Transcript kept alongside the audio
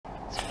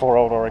It's poor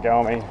old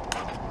origami.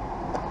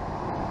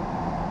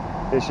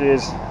 This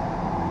is,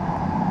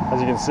 as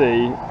you can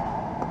see,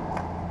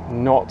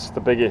 not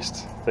the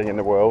biggest thing in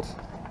the world.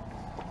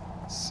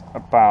 It's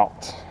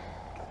about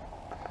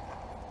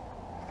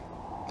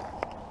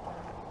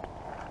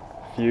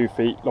a few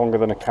feet longer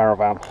than a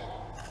caravan.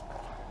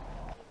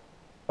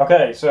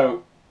 Okay,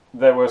 so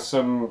there were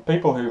some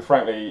people who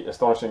frankly,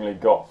 astonishingly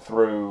got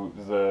through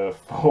the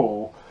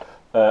full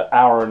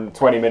hour and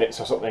 20 minutes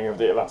or something of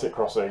the Atlantic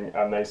crossing,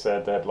 and they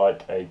said they'd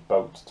like a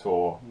boat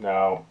tour.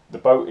 Now, the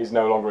boat is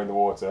no longer in the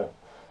water.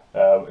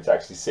 It's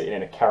actually sitting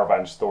in a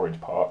caravan storage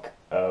park,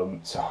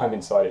 so I'm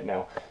inside it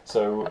now.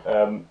 So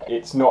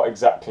it's not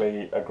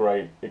exactly a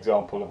great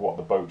example of what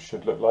the boat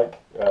should look like.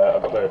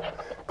 I've got the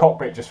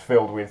cockpit just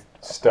filled with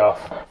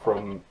stuff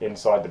from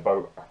inside the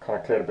boat. I kind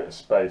of cleared a bit of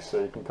space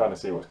so you can kind of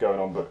see what's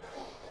going on, but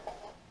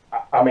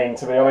I mean,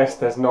 to be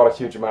honest, there's not a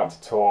huge amount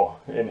to tour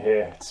in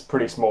here. It's a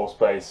pretty small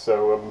space,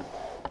 so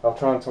I'll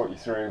try and talk you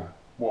through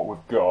what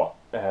we've got.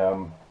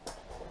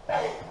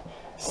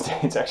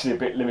 It's actually a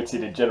bit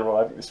limited in general.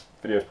 I think this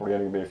video is probably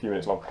only going to be a few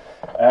minutes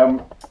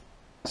long.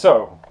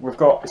 So we've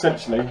got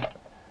essentially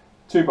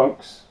two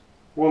bunks,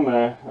 one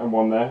there and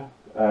one there.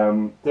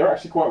 They're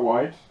actually quite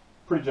wide,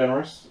 pretty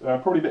generous,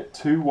 probably a bit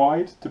too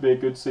wide to be a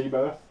good sea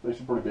berth. They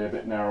should probably be a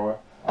bit narrower.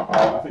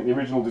 I think the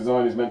original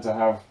design is meant to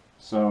have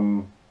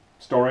some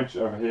storage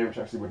over here, which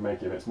actually would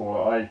make it a bit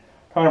smaller. I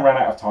kind of ran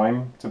out of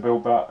time to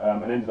build that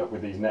and ended up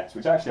with these nets,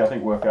 which actually I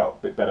think work out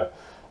a bit better.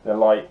 They're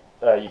light,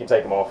 you can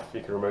take them off,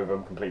 you can remove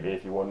them completely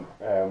if you want,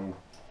 and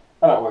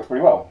that works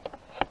pretty well.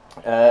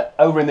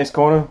 Over in this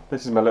corner,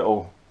 this is my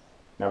little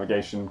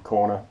navigation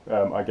corner,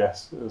 I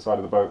guess, at the side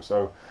of the boat.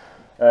 So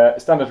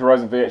standard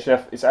Horizon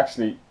VHF,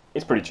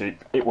 it's pretty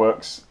cheap, it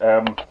works.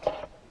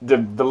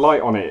 The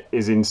light on it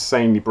is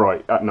insanely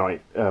bright at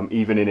night,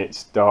 even in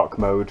its dark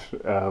mode.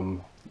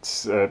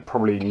 It's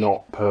probably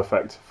not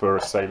perfect for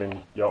a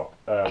sailing yacht.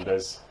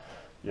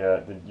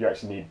 You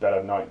actually need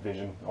better night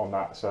vision on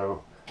that.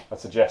 So I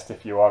suggest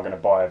if you are going to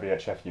buy a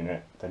VHF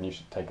unit, then you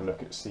should take a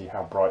look at see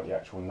how bright the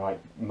actual night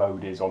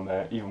mode is on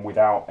there. Even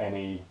without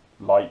any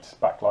light,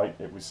 backlight,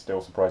 it was still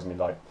surprisingly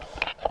light.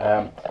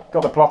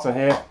 Got the plotter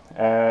here.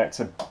 It's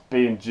a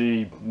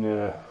B&G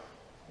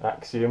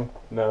Axiom,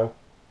 no,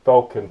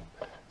 Vulcan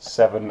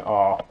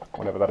 7R,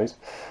 whatever that is.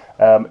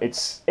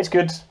 It's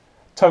good.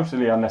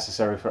 Totally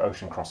unnecessary for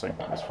ocean crossing,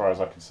 as far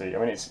as I can see. I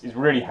mean, it's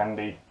really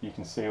handy. You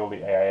can see all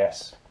the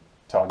AIS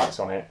targets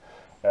on it,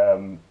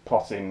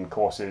 plotting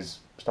courses,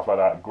 stuff like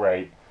that.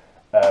 Great.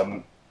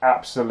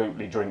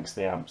 Absolutely drinks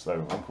the amps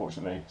though,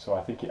 unfortunately. So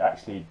I think it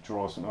actually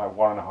draws something like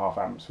 1.5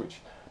 amps,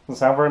 which doesn't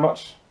sound very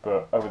much,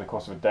 but over the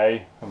course of a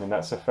day, I mean,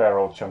 that's a fair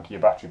old chunk of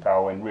your battery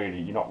power when really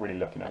you're not really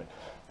looking at it.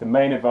 The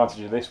main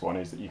advantage of this one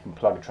is that you can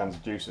plug a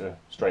transducer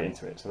straight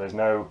into it. So there's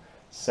no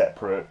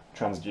separate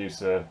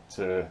transducer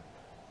to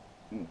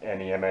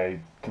NEMA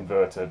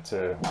converter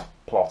to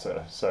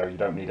plotter, so you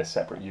don't need a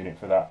separate unit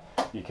for that.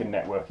 You can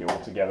network it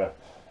all together.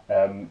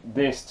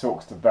 This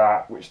talks to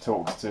that, which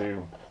talks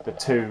to the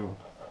two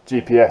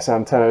GPS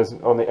antennas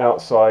on the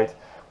outside,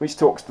 which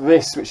talks to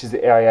this, which is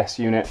the AIS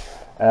unit,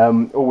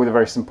 all with a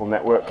very simple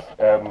network.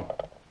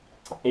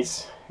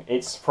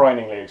 It's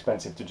frighteningly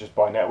expensive to just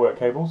buy network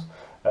cables,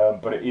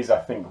 but it is, I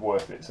think,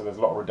 worth it. So there's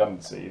a lot of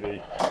redundancy.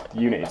 The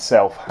unit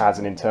itself has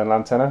an internal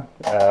antenna,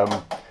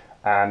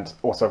 and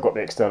also I've got the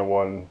external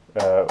one,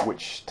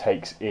 which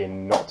takes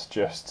in not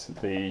just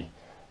the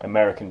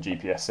American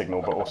GPS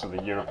signal, but also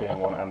the European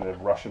one and the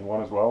Russian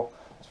one as well,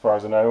 as far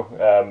as I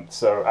know.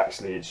 So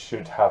actually it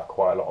should have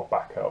quite a lot of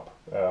backup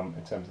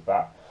in terms of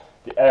that.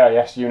 The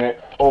AIS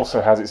unit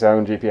also has its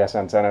own GPS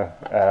antenna,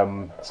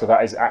 so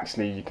that is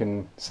actually, you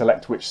can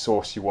select which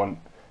source you want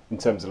in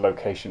terms of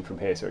location from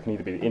here, so it can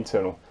either be the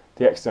internal,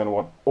 the external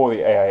one, or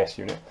the AIS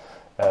unit.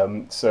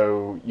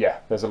 So yeah,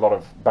 there's a lot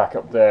of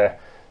backup there.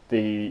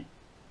 The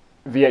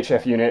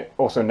VHF unit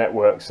also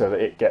networks so that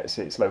it gets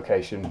its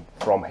location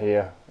from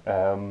here,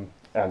 and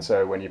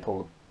so when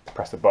you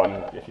press the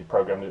button, if you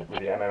programmed it with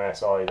the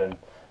MMSI, then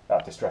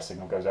that distress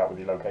signal goes out with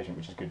your location,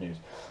 which is good news.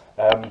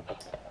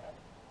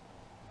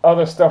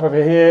 Other stuff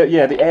over here,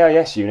 yeah, the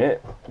AIS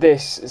unit.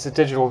 This is a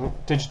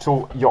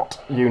digital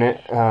yacht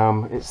unit.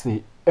 It's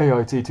the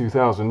AIT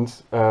 2000,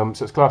 so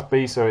it's Class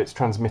B, so it's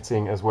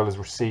transmitting as well as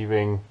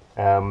receiving.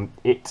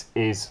 It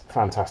is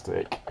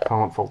fantastic.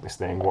 Can't fault this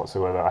thing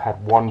whatsoever. I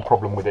had one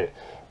problem with it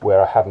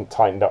where I hadn't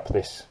tightened up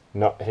this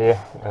nut here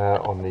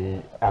on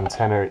the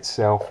antenna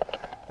itself.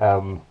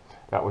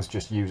 That was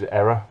just user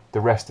error. The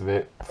rest of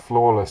it,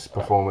 flawless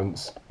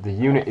performance. The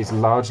unit is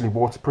largely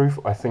waterproof.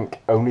 I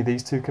think only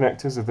these two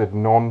connectors are the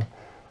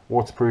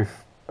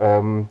non-waterproof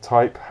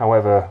type.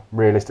 However,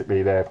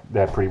 realistically,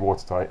 they're pretty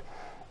watertight.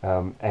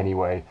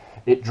 Anyway,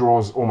 it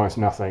draws almost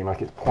nothing.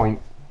 Like it's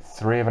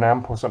 0.3 of an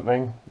amp or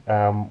something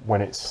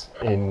when it's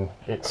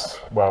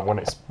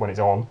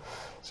on.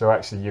 So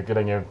actually, you're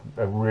getting a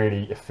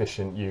really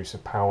efficient use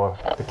of power.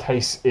 The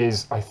case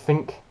is, I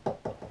think,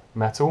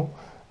 metal.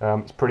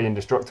 It's pretty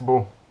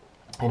indestructible.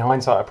 In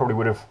hindsight, I probably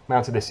would have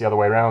mounted this the other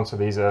way around, so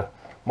these are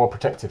more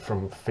protected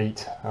from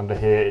feet under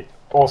here.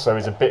 also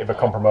is a bit of a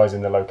compromise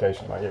in the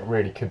location. Like it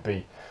really could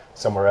be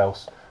somewhere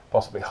else,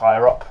 possibly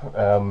higher up.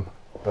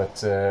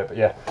 But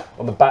yeah,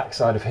 on the back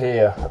side of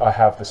here, I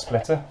have the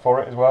splitter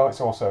for it as well.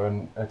 It's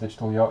also a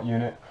digital yacht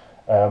unit.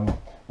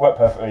 Worked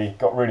perfectly,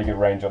 got really good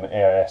range on the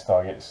AIS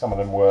targets. Some of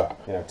them were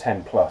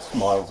 10 plus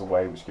miles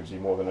away, which gives you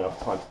more than enough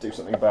time to do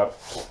something about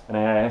an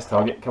AIS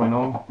target coming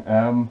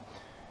on.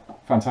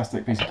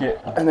 Fantastic piece of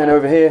kit. And then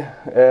over here,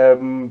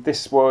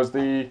 this was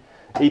the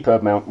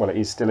EPIRB mount.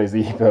 Well, still is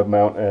the EPIRB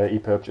mount.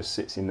 EPIRB just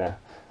sits in there.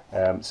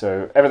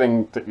 So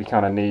everything that you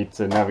kind of need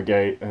to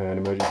navigate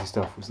and emergency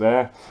stuff was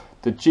there.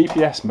 The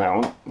GPS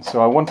mount,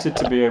 so I wanted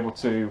to be able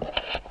to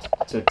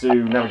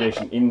do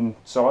navigation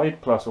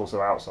inside plus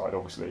also outside,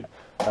 obviously.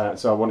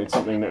 So I wanted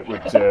something that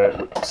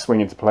would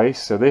swing into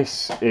place. So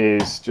this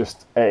is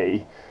just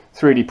a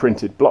 3D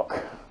printed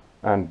block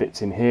and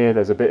bits in here.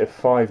 There's a bit of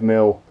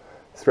 5mm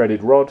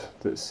threaded rod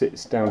that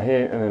sits down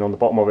here, and then on the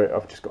bottom of it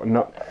I've just got a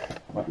nut.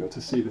 You might be able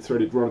to see the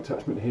threaded rod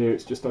attachment here.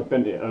 It's just I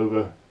bent it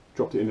over,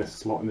 dropped it in a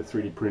slot in the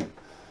 3D print,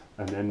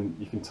 and then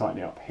you can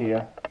tighten it up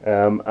here.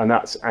 And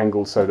that's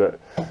angled so that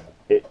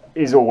it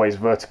is always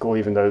vertical,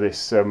 even though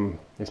this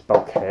this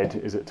bulkhead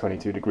is at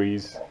 22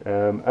 degrees.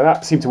 And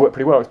that seemed to work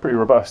pretty well. It's pretty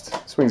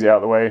robust. Swings it out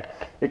of the way.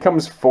 It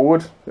comes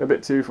forward a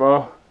bit too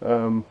far.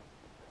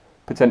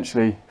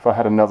 Potentially, if I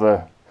had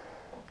another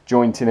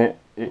joint in it,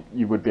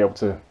 you would be able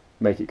to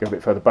make it go a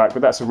bit further back.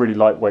 But that's a really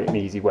lightweight and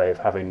easy way of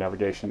having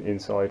navigation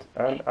inside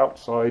and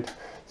outside.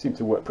 Seemed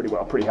to work pretty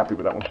well. Pretty happy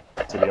with that one,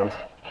 to be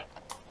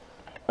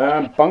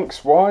honest.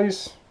 Bunks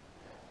wise,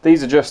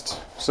 these are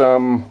just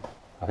some,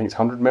 I think it's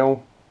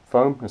 100mm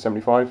foam, or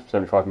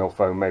 75mm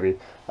foam maybe.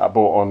 I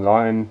bought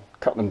online,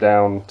 cut them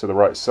down to the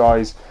right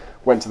size,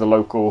 went to the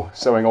local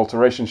sewing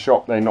alteration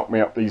shop. They knocked me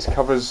up these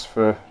covers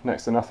for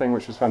next to nothing,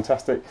 which was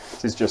fantastic.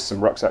 This is just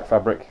some rucksack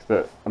fabric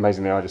that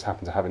amazingly I just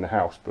happen to have in the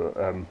house, but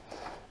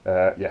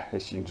yeah, you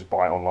can just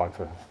buy it online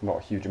for not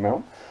a huge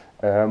amount,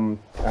 and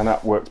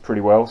that worked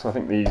pretty well. So I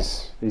think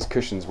these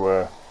cushions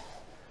were,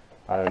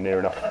 I don't know, near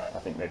enough, I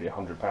think maybe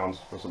 £100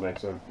 or something.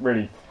 So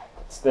really,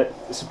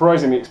 it's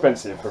surprisingly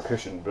expensive for a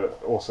cushion,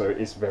 but also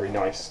it's very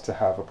nice to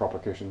have a proper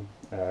cushion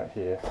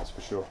here, that's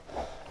for sure.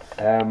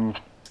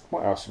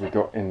 What else have we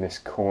got in this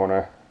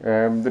corner?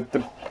 As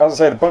I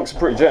say, the bunks are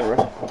pretty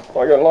generous. If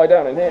I go lie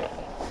down in here,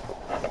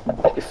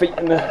 pop your feet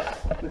in the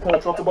kind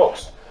of trotter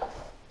box.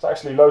 It's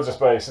actually loads of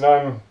space, and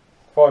I'm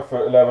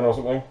 5'11" or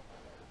something.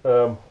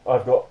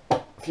 I've got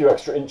a few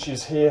extra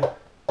inches here,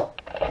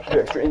 a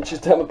few extra inches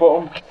down the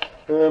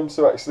bottom.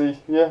 So actually,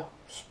 yeah,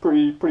 it's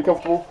pretty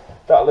comfortable.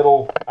 That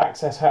little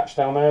access hatch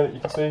down there that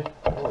you can see,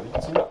 well, you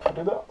can see that,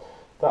 do that.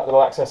 That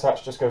little access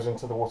hatch just goes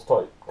into the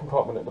watertight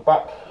compartment at the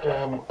back.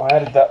 I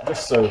added that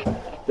just so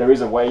there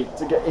is a way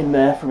to get in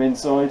there from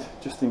inside,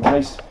 just in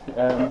case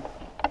of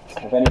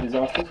any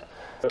disasters.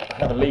 I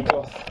have a lee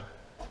cloth.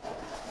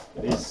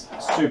 It is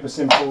super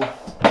simple.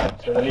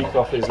 So the lee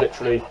cloth is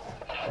literally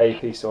a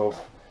piece of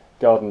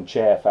garden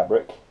chair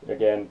fabric,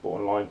 again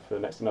bought online for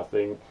next to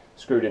nothing,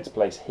 screwed into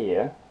place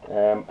here,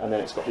 and then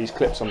it's got these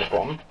clips on the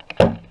bottom.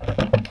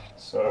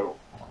 So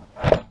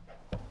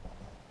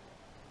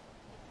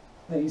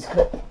these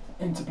clip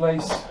into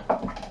place.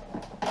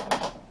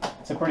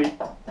 It's a pretty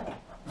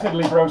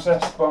fiddly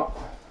process, but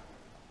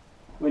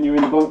when you're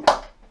in the bunk,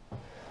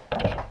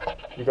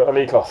 you've got a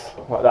lee cloth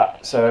like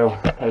that, so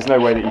there's no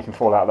way that you can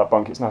fall out of that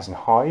bunk. It's nice and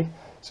high,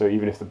 so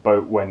even if the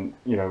boat went,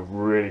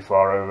 really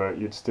far over,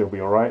 you'd still be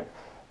all right.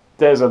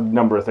 There's a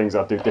number of things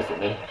I'd do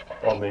differently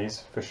on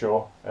these, for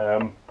sure.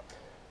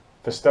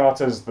 For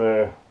starters,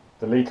 the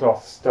lee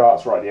cloth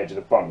starts right at the edge of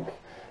the bunk.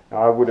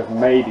 Now, I would have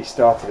maybe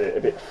started it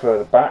a bit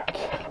further back,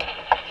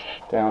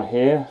 down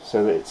here,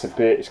 so that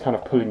it's kind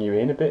of pulling you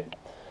in a bit.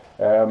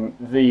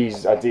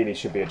 These ideally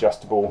should be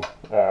adjustable,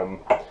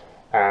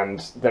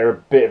 and they're a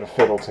bit of a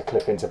fiddle to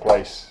clip into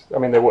place. I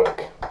mean, they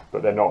work,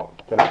 but they're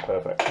not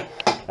perfect.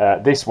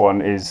 This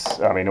one is,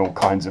 I mean, all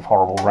kinds of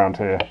horrible around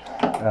here,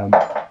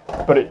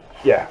 but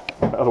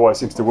otherwise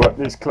seems to work.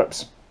 These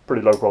clips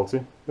pretty low quality,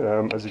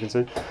 as you can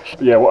see.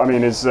 But yeah, what I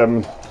mean is,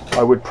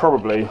 I would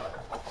probably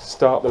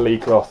start the lee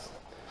cloth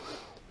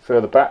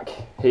further back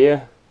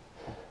here,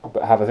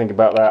 but have a think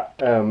about that,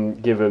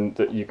 given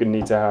that you're going to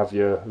need to have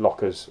your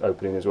lockers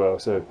opening as well.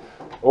 So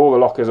all the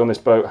lockers on this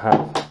boat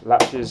have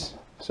latches,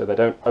 so they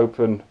don't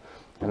open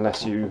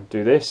unless you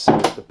do this. So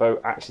if the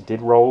boat actually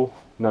did roll,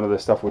 none of the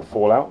stuff would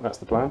fall out. That's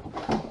the plan.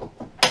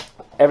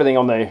 Everything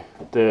on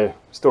the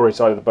storage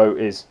side of the boat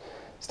is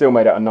still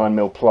made out of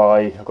 9mm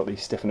ply. I've got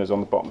these stiffeners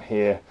on the bottom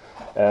here.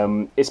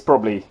 It's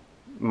probably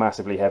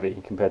massively heavy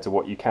compared to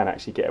what you can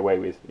actually get away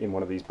with in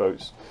one of these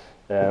boats.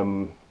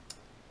 In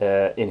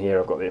here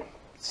I've got the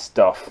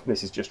stuff.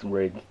 This is just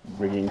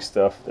rigging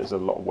stuff. There's a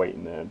lot of weight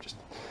in there.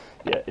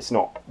 Yeah, it's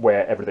not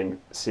where everything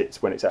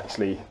sits when it's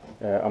actually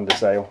under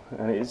sail,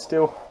 and it is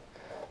still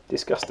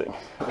disgusting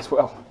as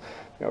well.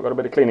 I've got a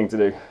bit of cleaning to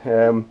do.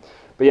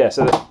 But yeah,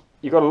 so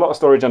you've got a lot of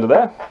storage under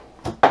there.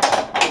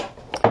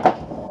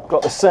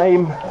 Got the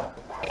same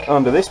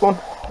under this one.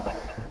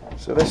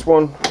 So this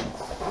one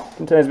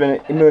contains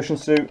an immersion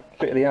suit,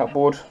 bit of the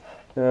outboard,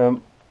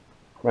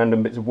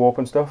 random bits of warp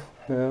and stuff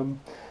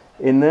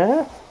in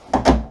there.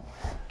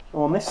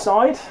 On this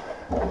side,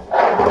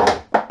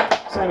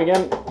 same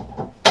again.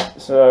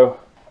 So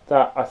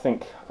that, I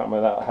think, I can't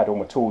remember that, I had all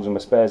my tools and my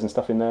spares and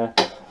stuff in there.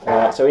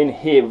 So in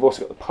here we've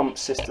also got the pump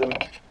system.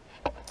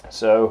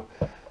 So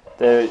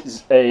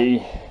there's a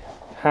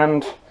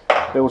hand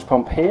bilge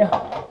pump here.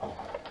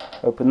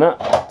 Open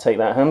that, take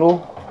that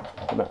handle,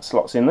 and that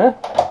slots in there.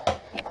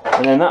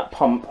 And then that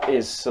pump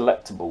is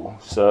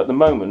selectable. So at the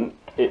moment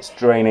it's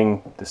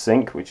draining the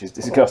sink, which is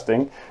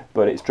disgusting,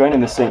 but it's draining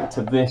the sink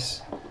to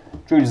this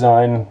True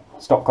Design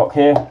stopcock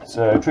here.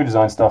 So True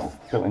Design stuff,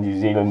 built in New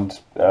Zealand.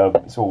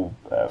 It's all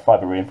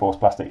fibre reinforced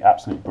plastic,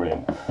 absolutely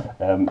brilliant.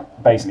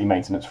 Basically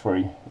maintenance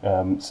free.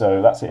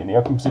 So that's it in the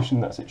open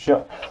position, that's it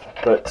shut.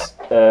 But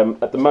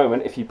at the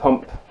moment, if you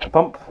pump the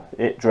pump,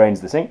 it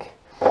drains the sink.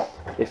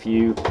 If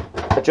you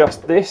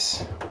adjust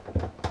this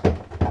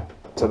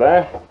to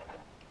there,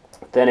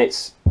 then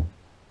it's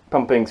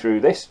pumping through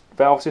this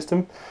valve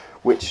system,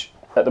 which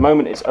at the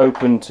moment it's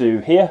open to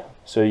here.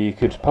 So you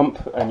could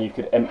pump and you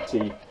could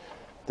empty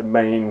the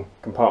main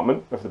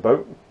compartment of the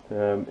boat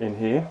in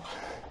here.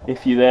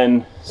 If you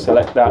then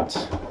select that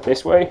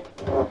this way,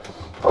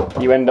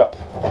 you end up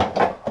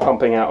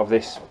pumping out of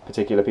this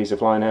particular piece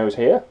of line hose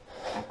here,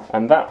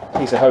 and that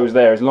piece of hose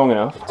there is long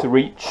enough to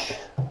reach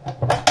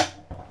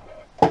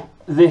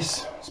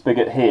this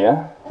spigot here,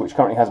 which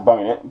currently has a bung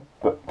in it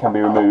but can be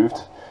removed,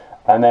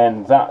 and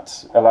then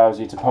that allows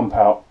you to pump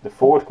out the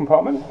forward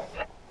compartment.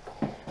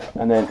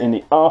 And then in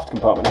the aft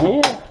compartment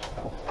here,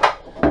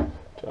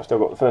 so I've still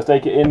got the first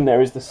aid kit in,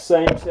 there is the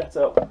same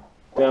setup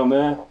down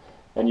there,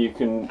 and you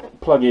can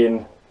plug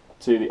in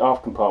to the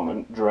aft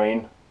compartment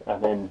drain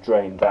and then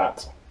drain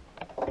that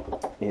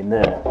in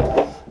there.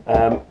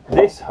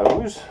 This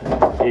hose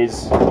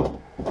is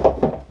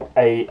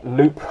a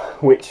loop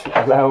which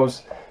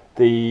allows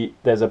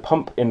there's a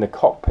pump in the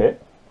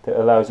cockpit that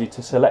allows you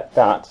to select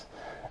that,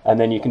 and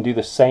then you can do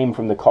the same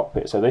from the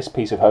cockpit. So this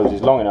piece of hose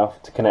is long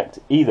enough to connect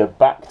either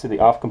back to the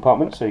aft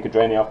compartment, so you could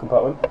drain the aft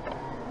compartment,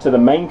 to the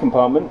main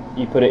compartment,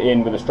 you put it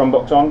in with a strum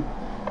box on,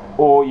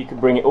 or you could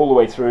bring it all the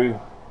way through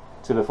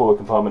to the forward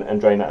compartment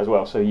and drain that as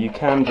well. So you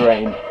can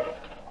drain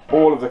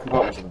all of the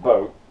compartments of the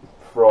boat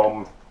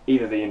from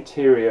either the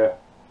interior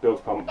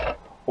bilge pump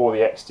or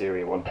the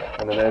exterior one.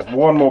 And then there's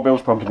one more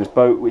bilge pump in this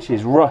boat, which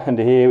is right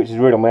under here, which is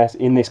a real mess.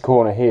 In this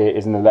corner here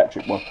is an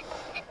electric one,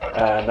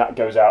 and that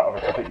goes out of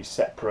a completely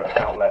separate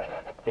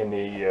outlet in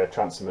the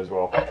transom as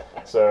well.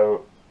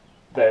 So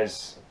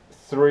there's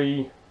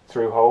 3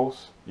 through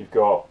holes. You've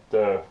got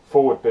the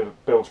forward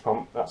bilge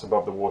pump, that's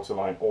above the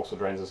waterline, also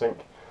drains the sink.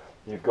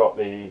 You've got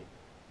the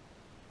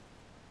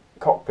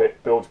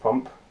cockpit bilge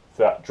pump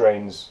that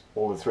drains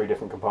all the 3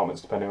 different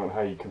compartments depending on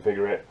how you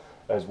configure it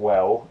as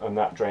well, and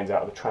that drains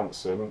out of the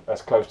transom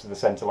as close to the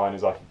centre line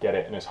as I could get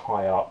it and as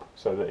high up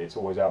so that it's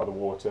always out of the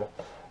water.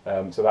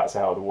 So that's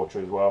out of the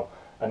water as well.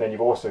 And then you've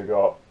also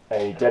got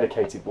a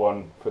dedicated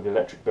one for the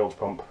electric bilge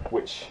pump,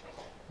 which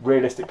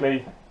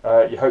realistically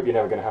you hope you're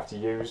never going to have to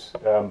use,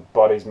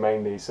 but is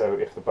mainly so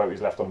if the boat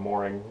is left on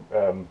mooring,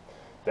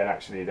 then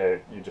actually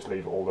you just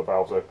leave all the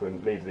valves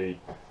open, leave the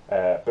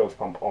bilge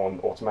pump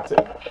on automatic.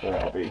 So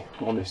that'll be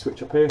on this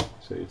switch up here,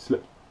 so you'd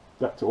slip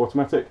that to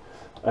automatic,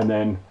 and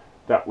then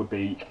that would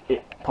be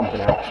it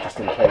pumping out just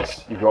in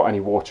case you've got any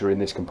water in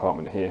this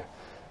compartment here.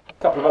 A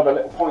couple of other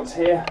little points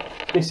here.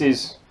 This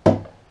is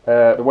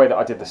the way that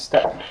I did the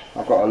step.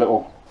 I've got a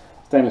little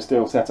stainless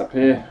steel setup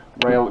here,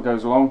 rail that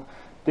goes along.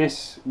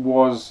 This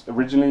was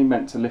originally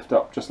meant to lift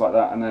up just like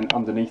that, and then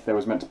underneath there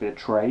was meant to be a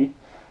tray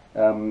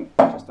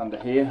just under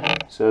here,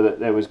 so that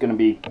there was going to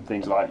be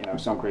things like, you know,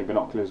 sun cream,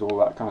 binoculars, all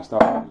that kind of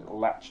stuff, a little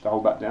latch to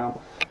hold that down.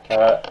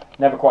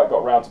 Never quite got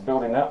around to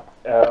building that,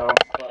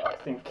 but I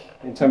think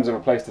in terms of a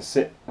place to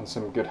sit and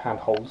some good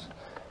handholds,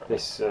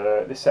 this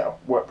setup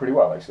worked pretty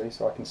well actually.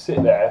 So I can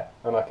sit there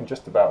and I can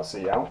just about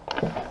see out,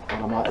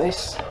 and I'm like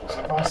this,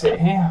 so if I sit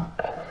here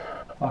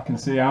I can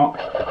see out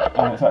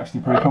and it's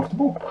actually pretty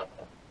comfortable.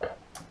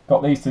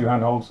 Got these 2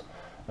 handholds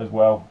as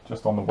well,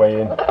 just on the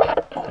way in.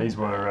 These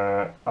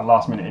were a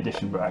last minute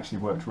addition, but actually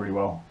worked really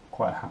well.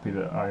 Quite happy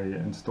that I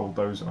installed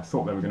those. I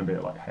thought they were going to be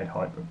at like head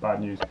height, but bad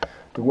news.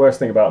 The worst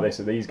thing about this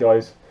are these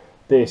guys.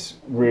 This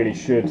really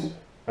should,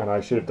 and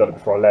I should have done it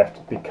before I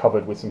left, be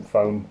covered with some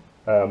foam.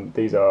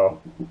 These are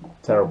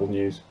terrible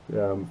news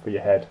for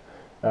your head.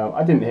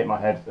 I didn't hit my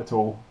head at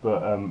all,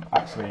 but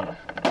actually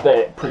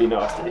they're pretty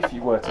nasty if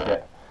you were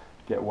to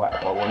get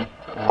whacked by one.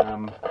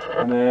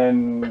 And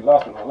then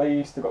last but not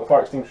least, I've got the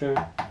fire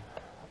extinguisher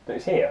that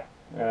is here.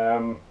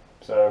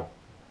 So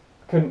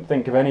I couldn't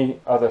think of any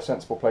other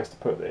sensible place to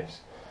put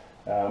this.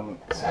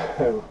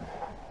 So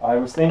I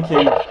was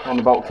thinking on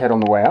the bulkhead on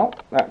the way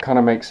out. That kind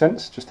of makes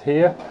sense, just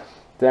here.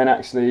 Then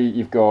actually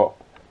you've got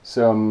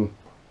some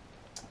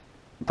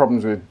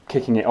problems with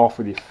kicking it off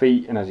with your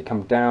feet and as you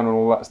come down and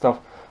all that stuff.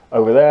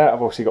 Over there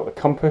I've obviously got the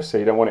compass, so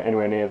you don't want it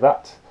anywhere near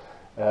that.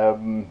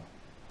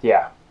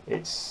 Yeah,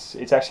 it's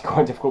actually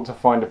quite difficult to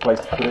find a place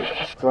to put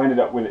it, so I ended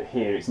up with it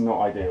here. It's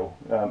not ideal.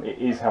 It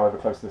is however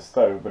close to the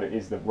stove, but it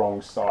is the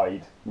wrong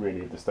side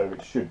really of the stove.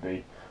 It should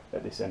be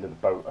at this end of the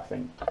boat, I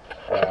think.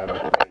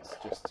 But it's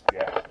just,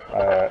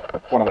 yeah,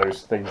 one of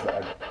those things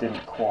that I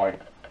didn't quite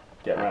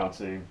get around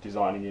to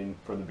designing in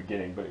from the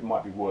beginning, but it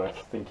might be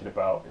worth thinking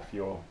about if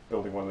you're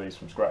building one of these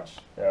from scratch.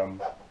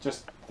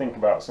 Just think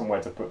about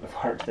somewhere to put the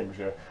fire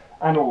extinguisher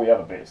and all the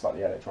other bits like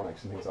the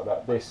electronics and things like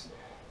that.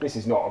 This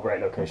is not a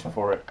great location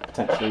for it.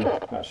 Potentially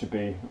that should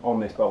be on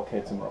this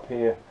bulkhead somewhere up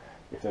here.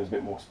 If there was a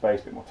bit more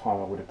space, a bit more time,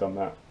 I would have done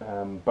that.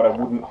 But I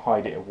wouldn't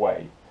hide it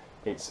away.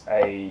 It's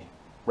a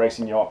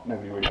racing yacht,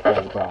 nobody really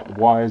cares about the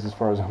wires as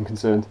far as I'm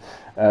concerned.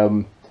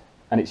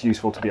 And it's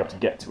useful to be able to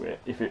get to it.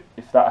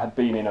 If that had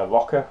been in a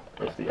locker,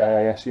 if the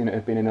AIS unit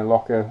had been in a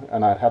locker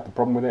and I'd had the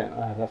problem with it,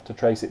 I'd have to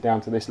trace it down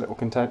to this little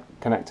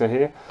connector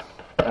here,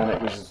 and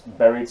it was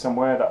buried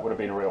somewhere, that would have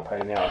been a real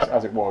pain in the ass.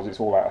 As it was, it's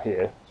all out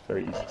here, it's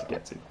very easy to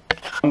get to.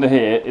 Under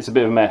here, it's a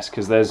bit of a mess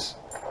because there's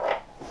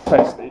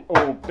basically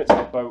all bits of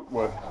the boat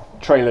were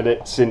trailered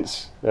it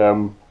since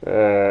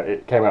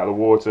it came out of the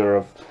water.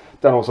 I've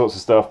done all sorts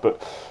of stuff,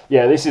 but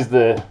yeah, this is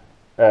the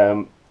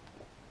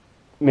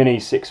Mini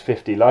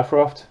 650 life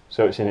raft,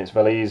 so it's in its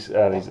valise.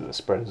 These are the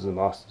spreaders and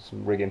masts,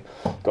 some rigging.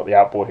 Got the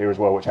outboard here as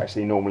well, which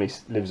actually normally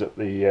lives at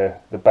the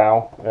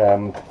bow,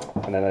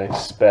 and then a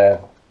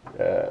spare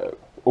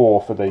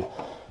oar for the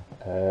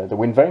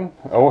wind vane.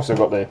 I also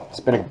got the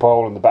spinnaker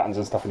pole and the battens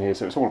and stuff in here,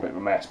 so it's all a bit of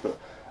a mess. But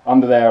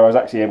under there, I was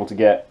actually able to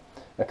get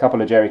a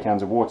couple of jerry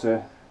cans of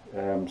water,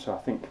 so I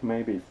think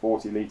maybe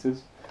 40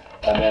 litres,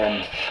 and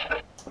then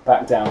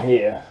back down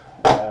here,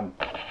 I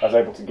was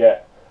able to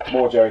get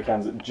more jerry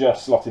cans that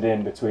just slotted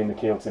in between the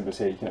keel timbers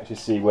here. You can actually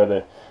see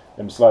where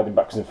them sliding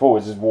backwards and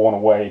forwards has worn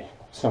away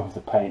some of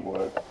the paint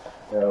work.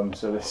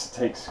 So this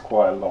takes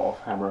quite a lot of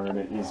hammer, and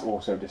it is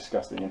also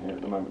disgusting in here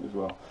at the moment as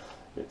well.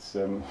 It's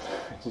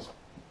just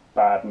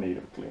bad need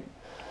of clean.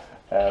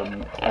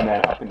 And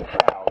then up in the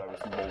bow there was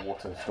some more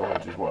water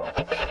storage as well.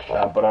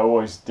 But I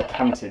always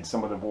decanted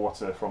some of the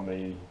water from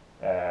the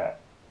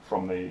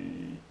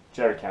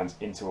jerry cans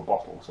into a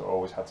bottle, so I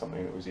always had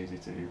something that was easy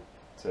to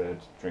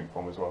drink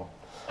from as well.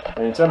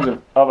 And in terms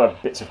of other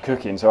bits of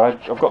cooking, so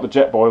I've got the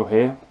jet boil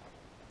here.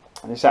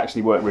 This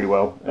actually worked really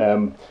well.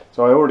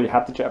 So I already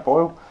had the jet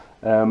boil.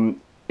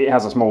 It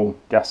has a small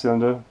gas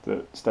cylinder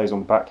that stays on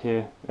the back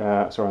here,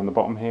 sorry, on the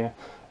bottom here.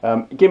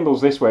 It gimbals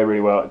this way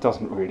really well. It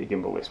doesn't really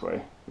gimbal this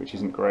way, which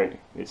isn't great.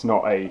 It's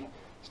not a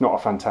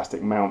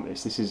fantastic mount.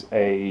 This is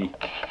a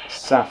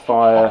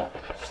Sapphire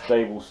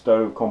stable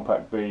stove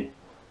compact B.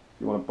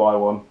 If you want to buy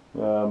one,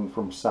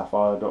 from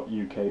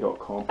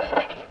sapphire.uk.com.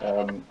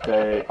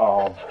 They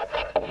are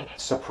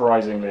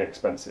surprisingly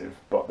expensive,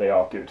 but they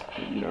are good.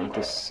 You know,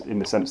 this in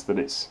the sense that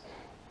it's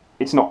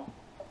not,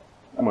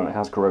 well, it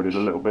has corroded a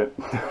little bit,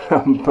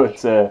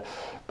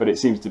 but it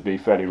seems to be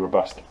fairly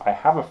robust. I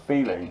have a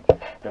feeling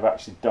they've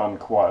actually done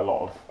quite a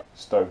lot of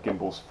stove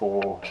gimbals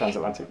for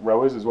transatlantic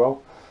rowers as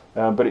well.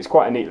 But it's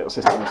quite a neat little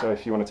system, so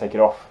if you want to take it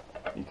off,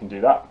 you can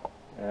do that.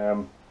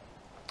 And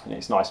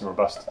it's nice and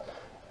robust.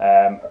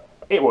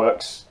 It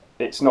works.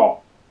 It's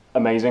not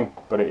amazing,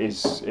 but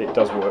it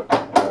does work,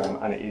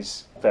 and it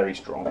is very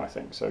strong, I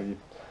think, so you're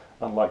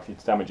unlikely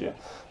to damage it.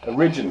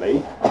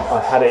 Originally, I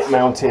had it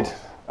mounted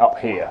up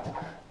here,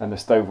 and the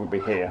stove would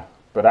be here,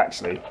 but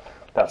actually,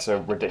 that's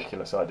a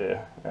ridiculous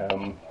idea,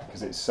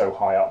 because it's so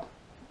high up.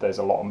 There's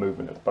a lot of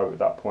movement of the boat at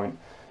that point.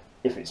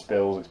 If it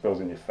spills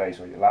in your face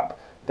or your lap.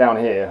 Down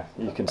here,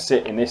 you can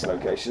sit in this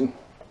location,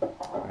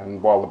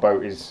 and while the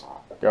boat is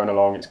going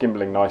along, it's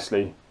gimbaling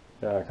nicely,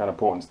 kind of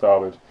port and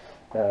starboard.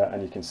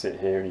 And you can sit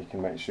here and you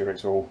can make sure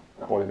it's all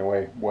boiling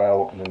away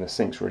well, and then the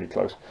sink's really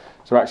close.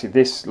 So actually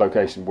this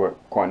location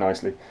worked quite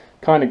nicely.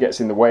 Kind of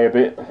gets in the way a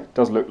bit, it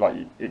does look like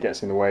it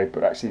gets in the way,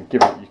 but actually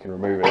given that you can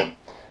remove it,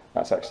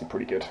 that's actually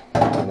pretty good.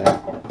 And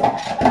then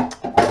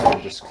we'll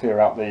just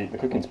clear out the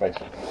cooking space.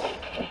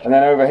 And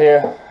then over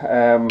here,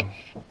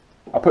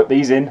 I put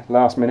these in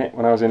last minute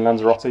when I was in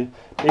Lanzarote.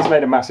 These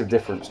made a massive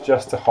difference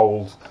just to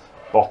hold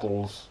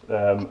bottles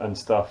and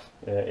stuff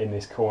in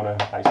this corner.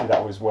 Actually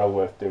that was well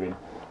worth doing.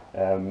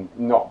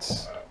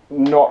 Not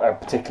a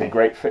particularly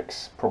great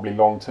fix, probably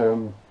long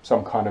term.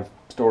 Some kind of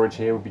storage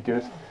here would be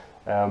good,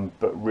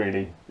 but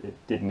really it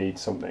did need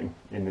something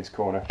in this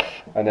corner.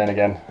 And then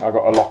again, I've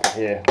got a locker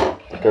here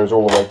that goes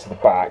all the way to the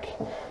back,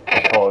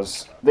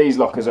 because these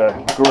lockers are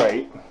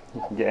great.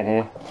 You can get in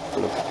here,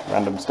 full of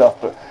random stuff,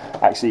 but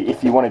actually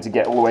if you wanted to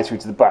get all the way through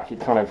to the back,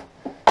 it's kind of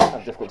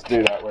difficult to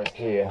do that, whereas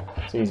here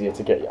it's easier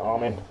to get your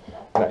arm in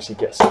and actually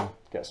get some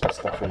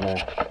stuff in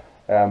there.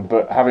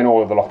 But having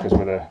all of the lockers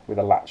with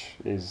a latch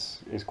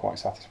is quite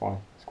satisfying.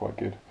 It's quite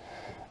good.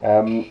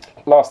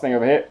 Last thing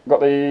over here, got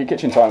the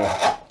kitchen timer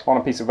on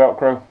a piece of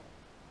Velcro.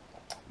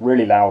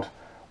 Really loud,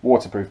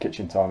 waterproof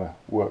kitchen timer.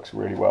 Works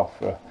really well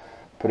for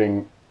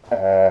putting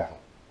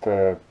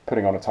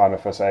on a timer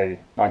for say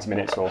 90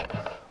 minutes or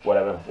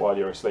whatever while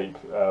you're asleep.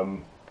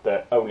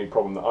 The only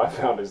problem that I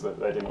found is that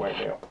they didn't wake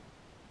me up,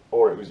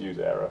 or it was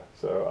user error,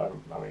 so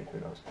I mean, who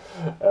knows.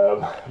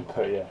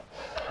 But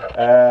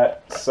yeah.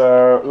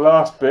 So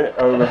last bit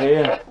over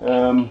here,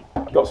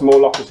 got some more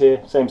lockers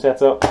here, same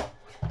setup.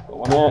 Got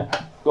one there,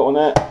 got one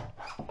there.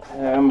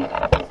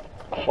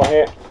 One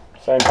here,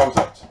 same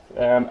concept.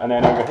 And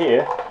then over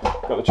here,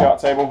 got the chart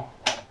table,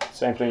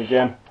 same thing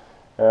again.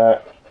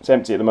 It's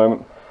empty at the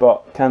moment,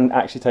 but can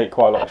actually take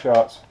quite a lot of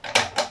charts.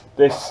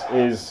 This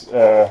is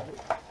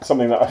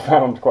something that I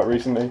found quite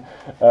recently.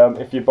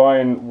 If you're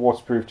buying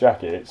waterproof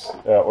jackets,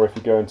 or if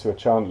you go into a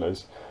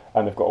chandler's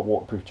and they've got a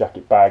waterproof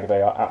jacket bag,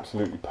 they are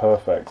absolutely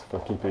perfect for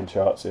keeping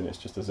charts in. It's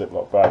just a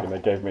Ziploc bag, and they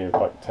gave me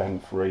like 10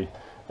 free,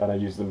 and I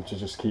used them to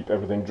just keep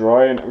everything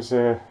dry, and it's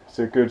a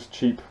good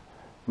cheap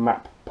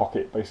map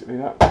pocket, basically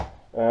that.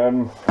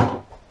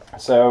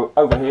 So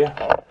over here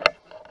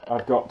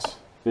I've got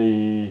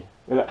the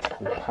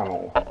electrical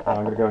panel, and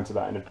I'm going to go into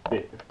that in a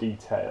bit of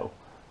detail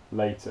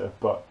later,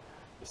 but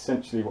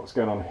essentially what's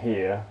going on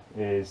here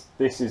is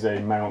this is a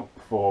mount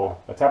for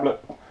a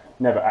tablet.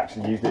 Never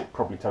actually used it,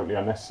 probably totally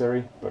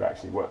unnecessary, but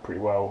actually worked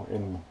pretty well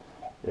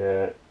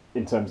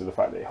in terms of the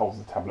fact that it holds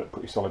the tablet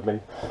pretty solidly.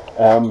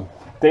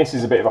 This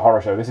is a bit of a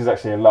horror show. This is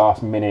actually a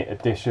last minute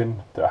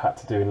addition that I had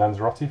to do in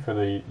Lanzarote for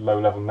the low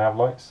level nav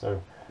lights,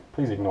 so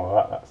please ignore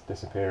that. That's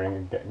disappearing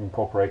and getting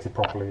incorporated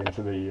properly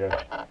into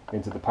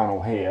the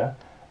panel here.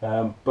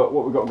 But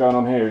what we've got going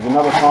on here is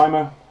another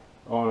timer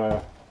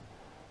on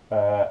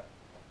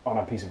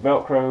a piece of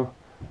Velcro,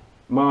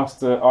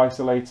 master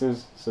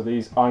isolators. So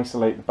these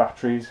isolate the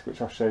batteries, which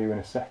I'll show you in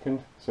a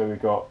second. So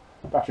we've got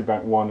battery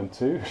bank 1 and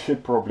 2,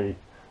 should probably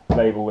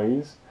label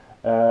these.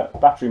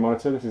 Battery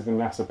monitor, this is the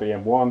NASA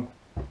BM1.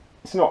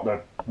 It's not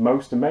the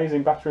most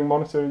amazing battery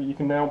monitor you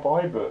can now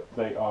buy, but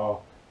they are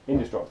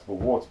indestructible,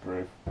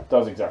 waterproof,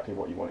 does exactly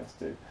what you want it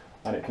to do,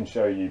 and it can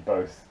show you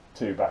both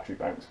 2 battery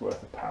banks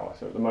worth of power.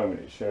 So at the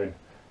moment it's showing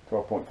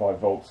 12.5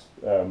 volts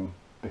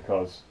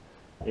because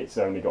it's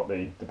only got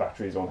the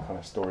batteries on kind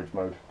of storage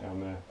mode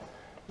down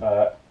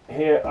there.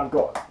 Here I've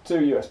got 2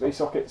 USB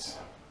sockets.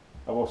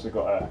 I've also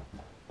got a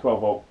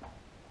 12 volt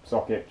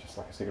socket, just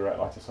like a cigarette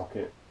lighter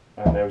socket,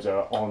 and those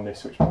are on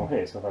this switch panel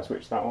here. So if I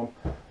switch that on,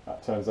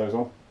 that turns those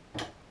on.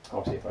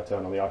 Obviously if I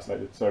turn on the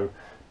isolated. So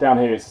down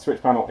here it's the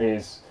switch panel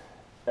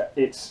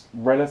it's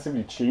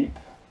relatively cheap.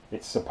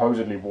 It's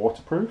supposedly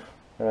waterproof.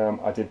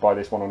 I did buy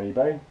this one on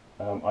eBay.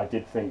 I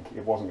did think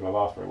it wasn't going to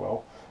last very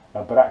well,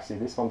 but actually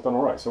this one's done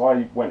alright. So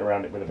I went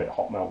around it with a bit of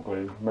hot melt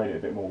glue, made it a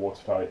bit more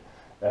watertight.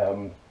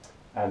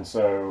 And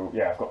so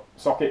yeah, I've got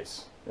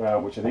sockets,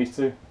 which are these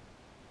 2.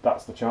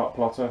 That's the chart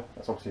plotter,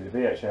 that's obviously the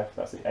VHF,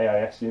 that's the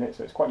AIS unit,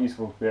 so it's quite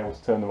useful to be able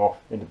to turn them off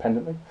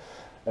independently.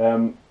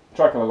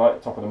 Tricolour light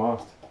at the top of the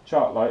mast.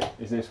 Chart light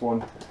is this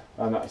one,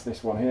 and that's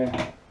this one here.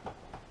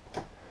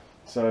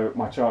 So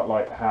my chart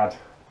light had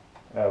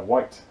a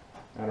white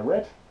and a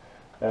red.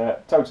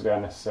 Totally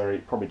unnecessary,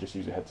 probably just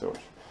use a head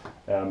torch.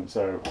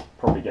 So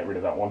probably get rid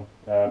of that one.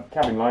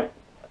 Cabin light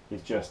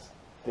is just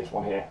this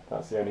one here,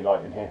 that's the only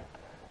light in here.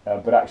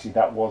 But actually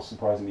that was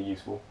surprisingly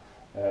useful.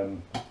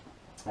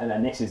 And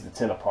then this is the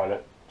tiller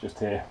pilot, just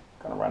here,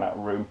 kind of ran out of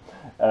room.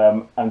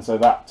 And so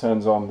that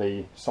turns on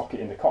the socket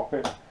in the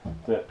cockpit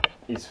that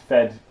is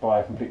fed by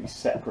a completely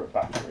separate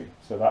battery.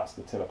 So that's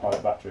the tiller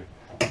pilot battery,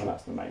 and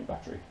that's the main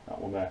battery, that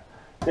one there.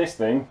 This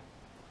thing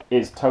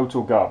is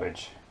total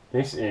garbage.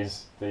 This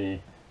is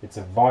it's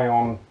a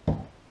Fyne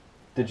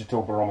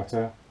digital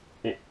barometer.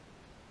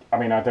 I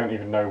mean, I don't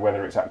even know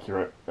whether it's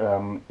accurate.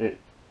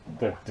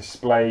 The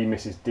display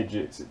misses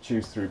digits, it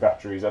chews through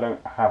batteries. I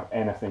don't have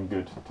anything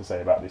good to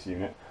say about this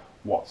unit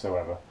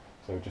whatsoever.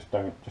 So just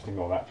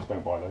ignore that, just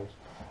don't buy those.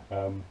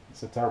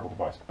 It's a terrible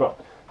device. But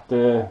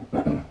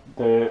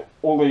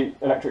all the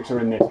electrics are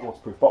in this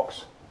waterproof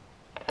box.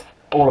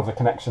 All of the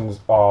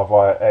connections are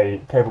via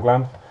a cable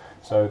gland.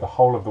 So the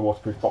whole of the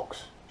waterproof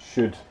box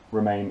should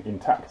remain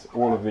intact.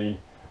 All of the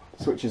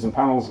switches and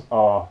panels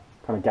are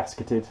kind of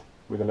gasketed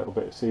with a little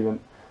bit of sealant.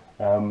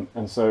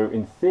 And so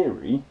in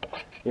theory,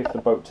 if the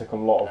boat took a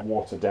lot of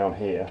water down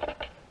here,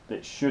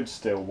 it should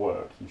still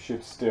work. You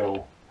should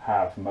still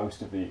have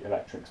most of the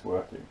electrics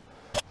working.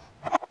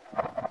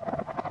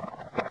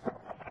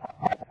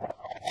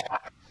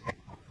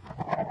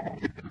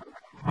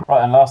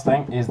 Right, and last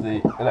thing is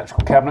the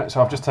electrical cabinet.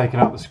 So I've just taken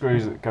out the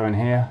screws that go in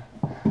here.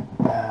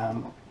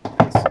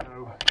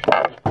 So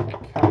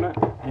cabinet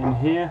in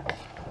here.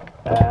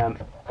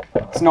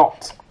 It's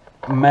not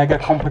mega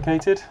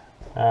complicated,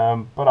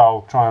 but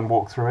I'll try and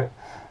walk through it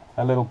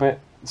a little bit.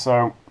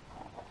 So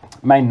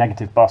main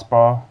negative bus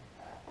bar,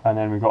 and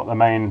then we've got the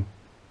main,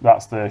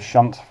 that's the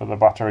shunt for the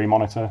battery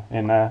monitor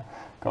in there.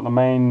 Got the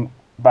main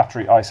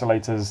battery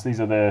isolators. These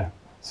are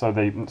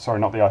sorry,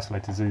 not the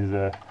isolators, these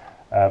are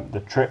the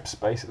trips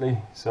basically.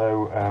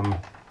 So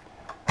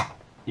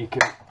you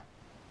can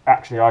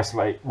actually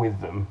isolate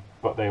with them,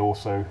 but they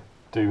also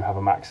do have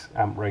a max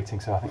amp rating.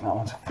 So I think that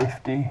one's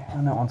 50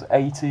 and that one's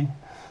 80.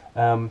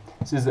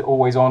 This is the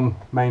always on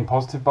main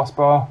positive bus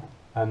bar,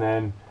 and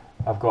then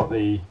I've got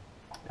the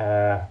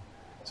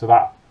so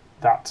that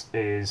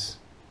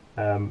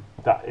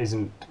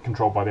isn't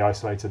controlled by the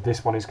isolator.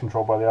 This one is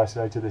controlled by the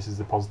isolator. This is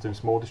the positive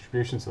small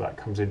distribution, so that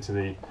comes into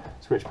the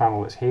switch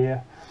panel that's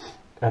here,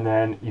 and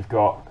then you've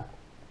got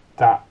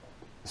that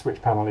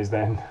switch panel is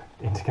then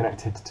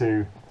interconnected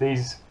to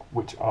these,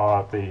 which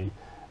are the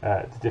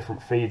the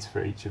different feeds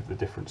for each of the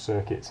different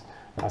circuits.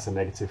 That's a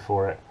negative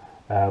for it.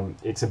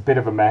 It's a bit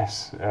of a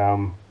mess,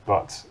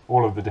 but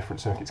all of the different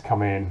circuits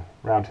come in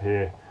round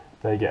here.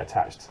 They get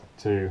attached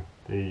to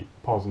the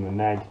pos and the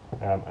neg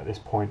at this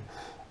point.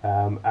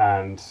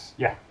 And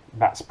yeah,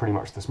 that's pretty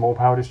much the small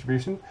power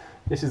distribution.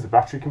 This is the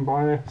battery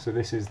combiner, so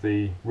this is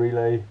the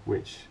relay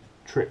which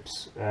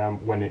trips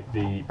when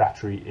the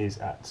battery is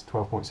at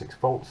 12.6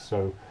 volts.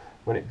 So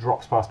when it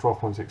drops past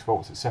 12.6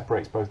 volts, it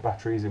separates both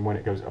batteries, and when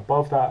it goes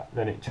above that,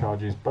 then it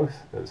charges both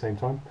at the same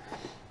time.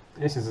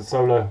 This is a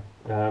solar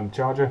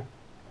charger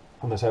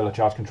and the solar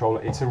charge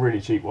controller. It's a really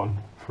cheap one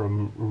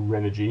from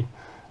Renogy,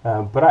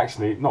 but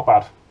actually not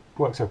bad,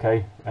 works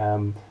okay.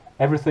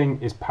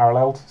 Everything is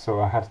paralleled,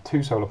 so I had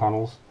 2 solar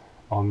panels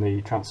on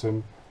the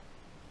transom.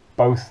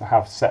 Both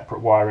have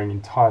separate wiring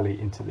entirely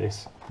into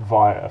this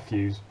via a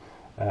fuse.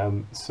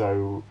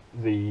 So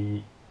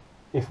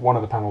if one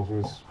of the panels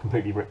was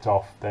completely ripped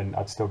off, then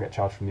I'd still get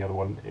charged from the other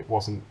one. It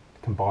wasn't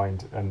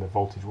combined, and the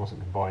voltage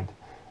wasn't combined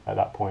at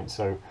that point.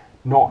 So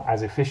not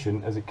as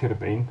efficient as it could have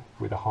been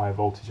with a higher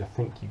voltage. I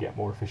think you get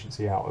more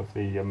efficiency out of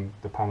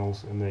the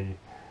panels and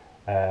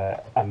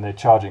the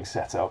charging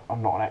setup.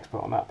 I'm not an expert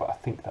on that, but I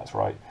think that's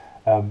right.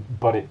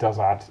 But it does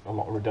add a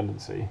lot of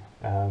redundancy.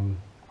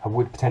 I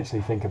would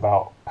potentially think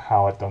about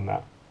how I'd done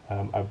that.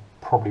 I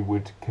probably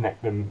would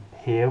connect them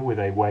here with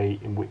a way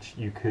in which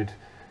you could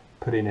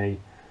put in a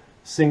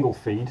single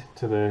feed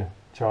to the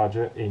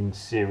charger in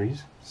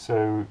series,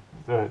 so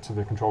to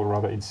the controller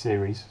rather, in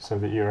series, so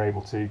that you're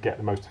able to get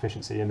the most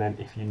efficiency, and then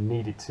if you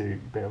needed to,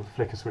 be able to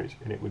flick a switch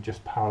and it would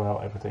just parallel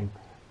everything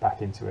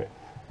back into it,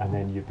 and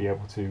then you'd be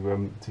able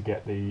to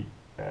get the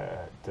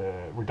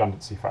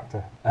redundancy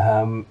factor.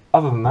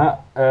 Other than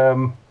that,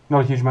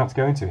 not a huge amount to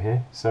go into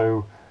here.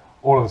 So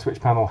all of the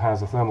switch panel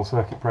has a thermal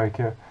circuit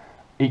breaker.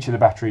 Each of the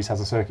batteries has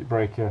a circuit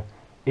breaker.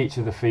 Each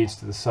of the feeds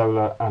to the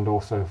solar and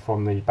also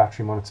from the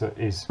battery monitor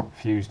is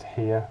fused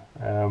here.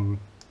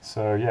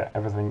 So yeah,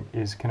 everything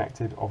is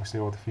connected. Obviously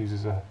all the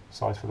fuses are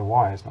sized for the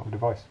wires, not the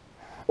device.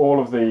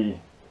 All of the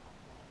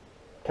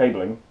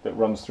cabling that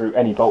runs through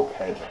any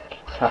bulkhead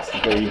has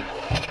to be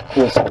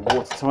also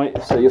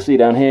watertight. So you'll see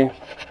down here,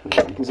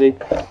 you can see,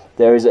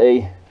 there is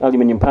a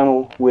aluminium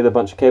panel with a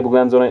bunch of cable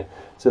glands on it.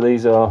 So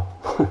these are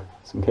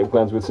some cable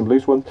glands with some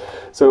loose ones.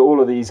 So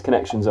all of these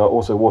connections are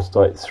also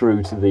watertight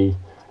through to the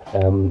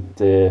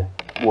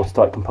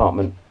watertight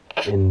compartment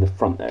in the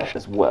front there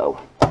as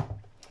well.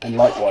 And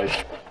likewise,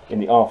 in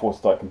the aft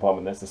watertight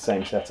compartment, there's the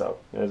same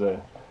setup. There's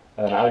an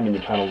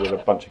aluminium panel with a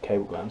bunch of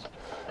cable glands.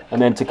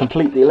 And then to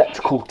complete the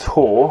electrical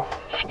tour,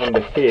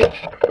 under here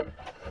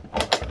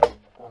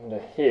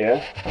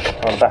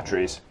are the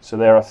batteries. So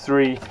there are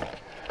 3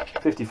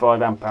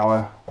 55 amp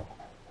hour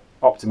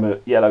Optima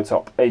yellow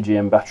top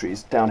AGM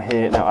batteries down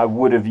here. Now I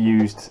would have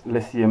used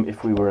lithium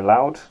if we were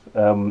allowed.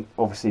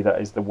 Obviously that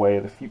is the way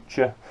of the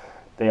future.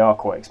 They are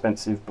quite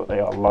expensive, but they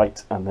are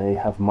light and they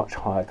have much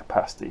higher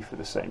capacity for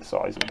the same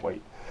size and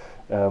weight.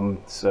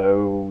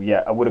 So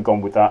yeah, I would have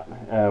gone with that.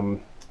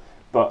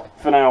 But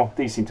for now,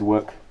 these seem to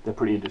work. They're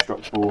pretty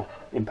indestructible,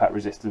 impact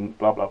resistant,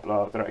 blah blah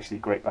blah. They're actually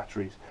great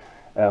batteries.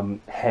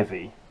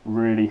 Heavy,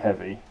 really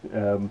heavy.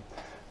 A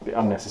bit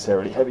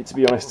unnecessarily heavy, to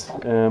be honest.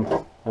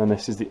 And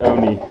this is the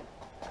only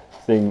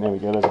thing. There we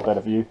go. There's a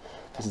better view.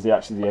 This is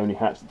actually the only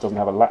hatch that doesn't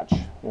have a latch,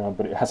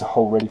 but it has a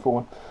hole ready for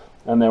one,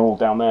 and they're all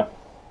down there.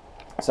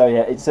 So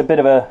yeah, it's a bit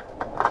of a,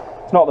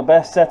 it's not the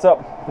best setup,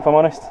 if I'm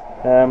honest.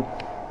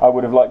 I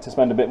would have liked to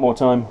spend a bit more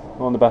time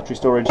on the battery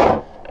storage.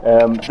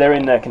 They're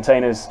in their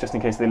containers just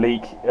in case they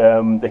leak.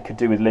 They could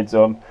do with lids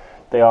on.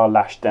 They are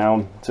lashed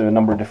down to a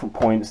number of different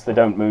points. They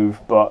don't move,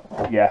 but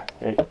yeah,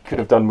 it could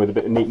have done with a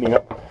bit of neatening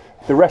up.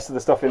 The rest of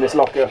the stuff in this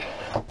locker,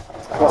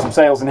 I've got some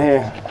sails in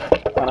here,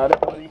 and I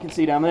don't know whether you can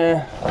see down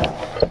there.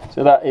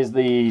 So that is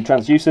the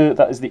transducer.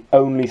 That is the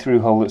only through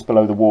hole that's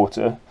below the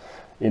water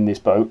in this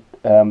boat.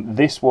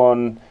 This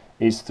one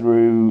is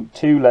through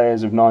 2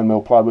 layers of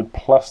 9mm plywood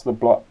plus the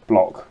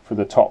block for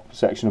the top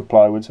section of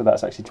plywood. So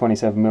that's actually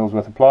 27mm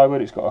worth of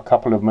plywood. It's got a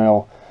couple of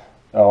mil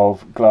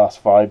of glass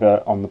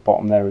fibre on the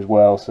bottom there as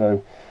well.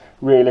 So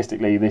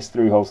realistically, this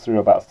through hole's through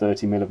about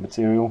 30mm of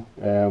material.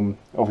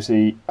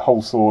 Obviously,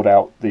 hole sawed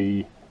out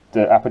the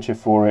aperture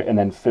for it and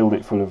then filled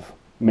it full of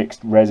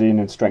mixed resin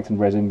and strengthened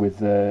resin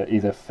with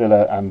either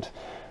filler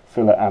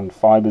and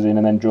fibres in,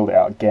 and then drilled it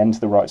out again to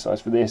the right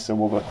size for this. So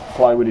all the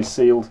plywood is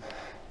sealed.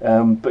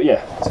 But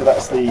yeah, so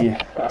that's the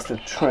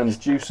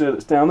transducer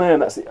that's down there,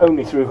 and that's the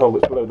only through hole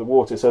that's below the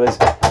water. So there's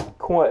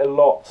quite a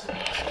lot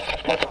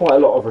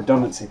of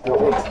redundancy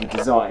built into the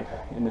design,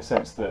 in the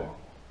sense that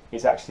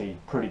it's actually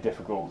pretty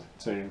difficult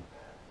to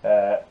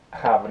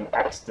have an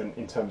accident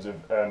in terms of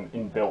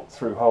inbuilt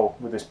through hole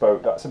with this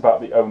boat. That's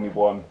about the only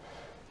one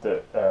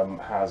that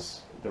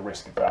has the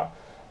risk of that.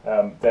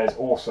 There's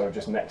also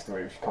just next to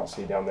it, which you can't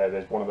see down there,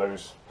 there's one of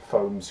those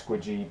foam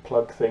squidgy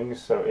plug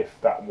things. So if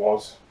that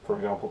was, for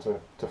example,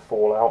 to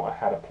fall out, I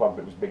had a plug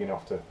that was big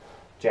enough to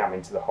jam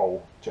into the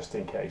hole just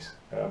in case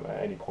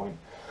at any point.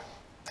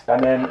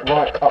 And then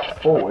right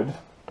up forward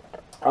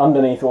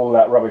underneath all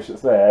that rubbish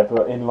that's there,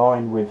 but in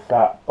line with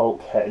that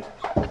bulkhead,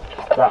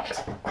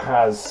 that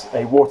has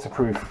a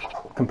waterproof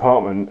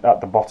compartment at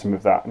the bottom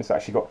of that, and it's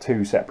actually got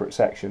two separate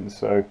sections.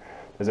 So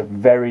there's a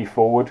very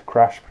forward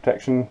crash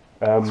protection,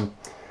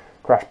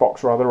 crash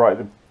box rather, right at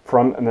the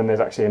front, and then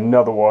there's actually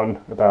another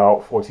one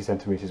about 40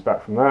 centimetres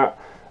back from that,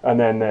 and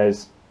then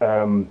there's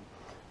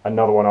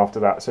another one after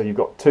that. So you've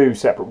got two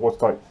separate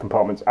watertight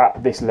compartments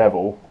at this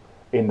level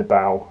in the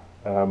bow,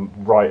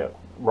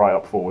 right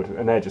up forward,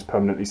 and they're just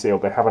permanently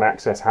sealed. They have an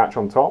access hatch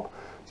on top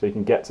so you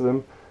can get to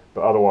them,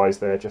 but otherwise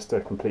they're just a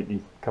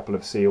completely couple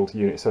of sealed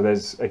units. So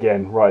there's,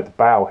 again, right at the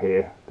bow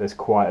here, there's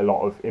quite a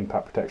lot of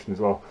impact protection as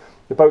well.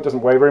 The boat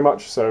doesn't weigh very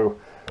much, so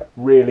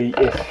really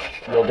if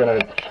you're going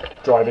to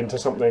drive into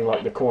something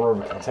like the corner of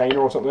a container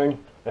or something,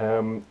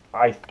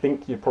 I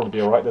think you'd probably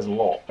be alright. There's a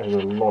lot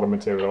of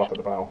material up at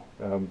the bow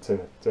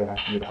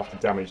you'd have to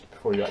damage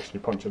before you actually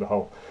puncture the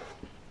hull.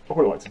 I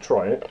would like to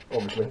try it,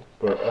 obviously,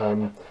 but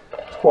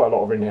there's quite a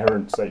lot of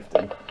inherent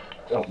safety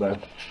up there.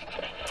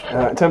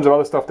 In terms of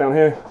other stuff down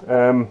here,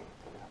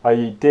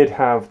 I did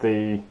have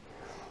the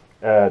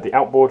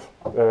outboard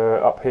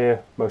up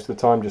here most of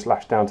the time, just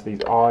lashed down to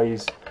these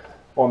eyes.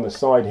 On the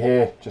side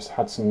here, just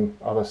had some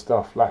other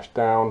stuff lashed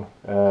down.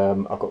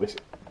 I've got this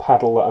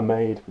paddle that I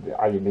made with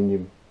the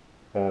aluminium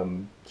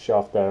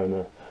shaft there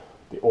and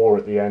the oar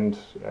at the end.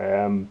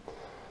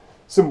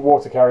 Some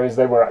water carriers,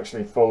 they were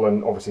actually full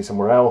and obviously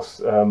somewhere else,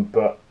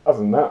 but other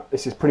than that,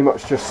 this is pretty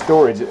much just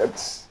storage.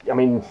 I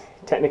mean,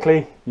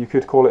 technically you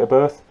could call it a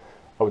berth.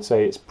 I would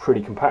say it's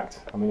pretty compact.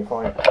 I mean, if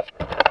I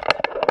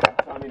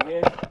climb in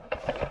here,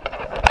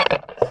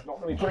 it's not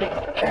going to be pretty.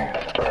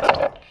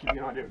 Give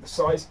you an idea of the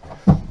size.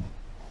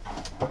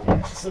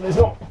 So there's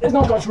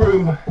not much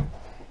room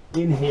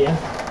in here,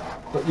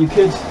 but you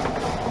could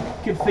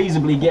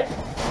feasibly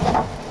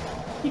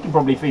you could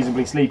probably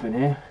feasibly sleep in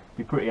here. It'd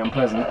be pretty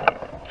unpleasant,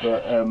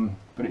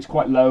 but it's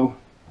quite low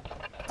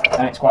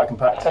and it's quite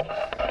compact.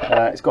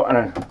 It's got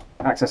an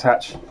access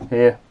hatch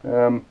here.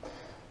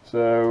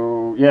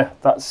 So yeah,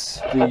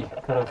 that's the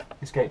kind of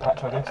escape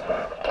hatch, I guess.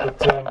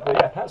 But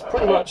yeah, that's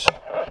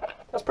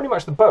pretty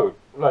much the boat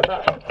like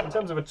that. In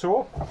terms of a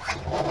tour,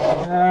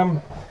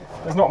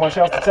 there's not much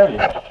else to tell you.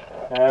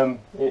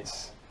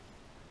 It's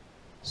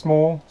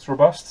small, it's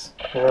robust,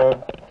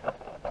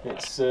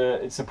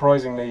 it's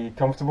surprisingly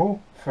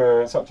comfortable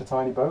for such a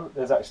tiny boat.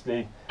 There's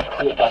actually,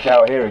 look back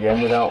out here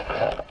again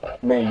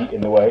without me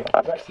in the way,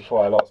 there's actually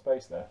quite a lot of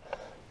space there.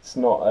 It's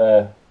not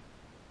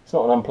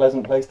an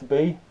unpleasant place to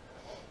be.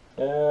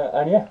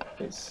 And yeah,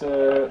 it's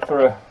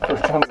for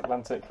a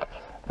transatlantic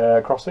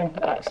crossing,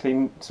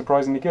 actually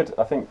surprisingly good.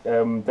 I think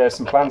there's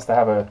some plans to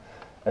have a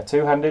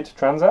two-handed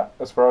transat,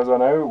 as far as I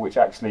know, which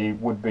actually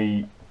would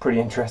be pretty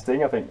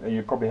interesting. I think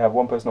you'd probably have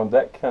one person on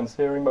deck hand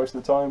steering most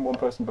of the time, one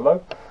person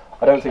below.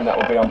 I don't think that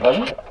would be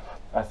unpleasant.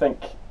 I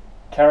think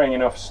carrying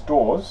enough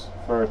stores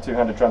for a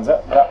two-handed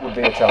transat, that would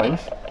be a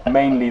challenge,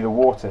 mainly the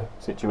water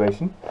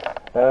situation.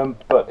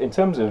 But in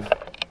terms of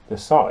the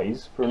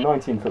size, for a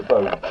 19-foot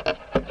boat,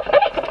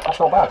 that's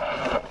not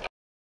bad.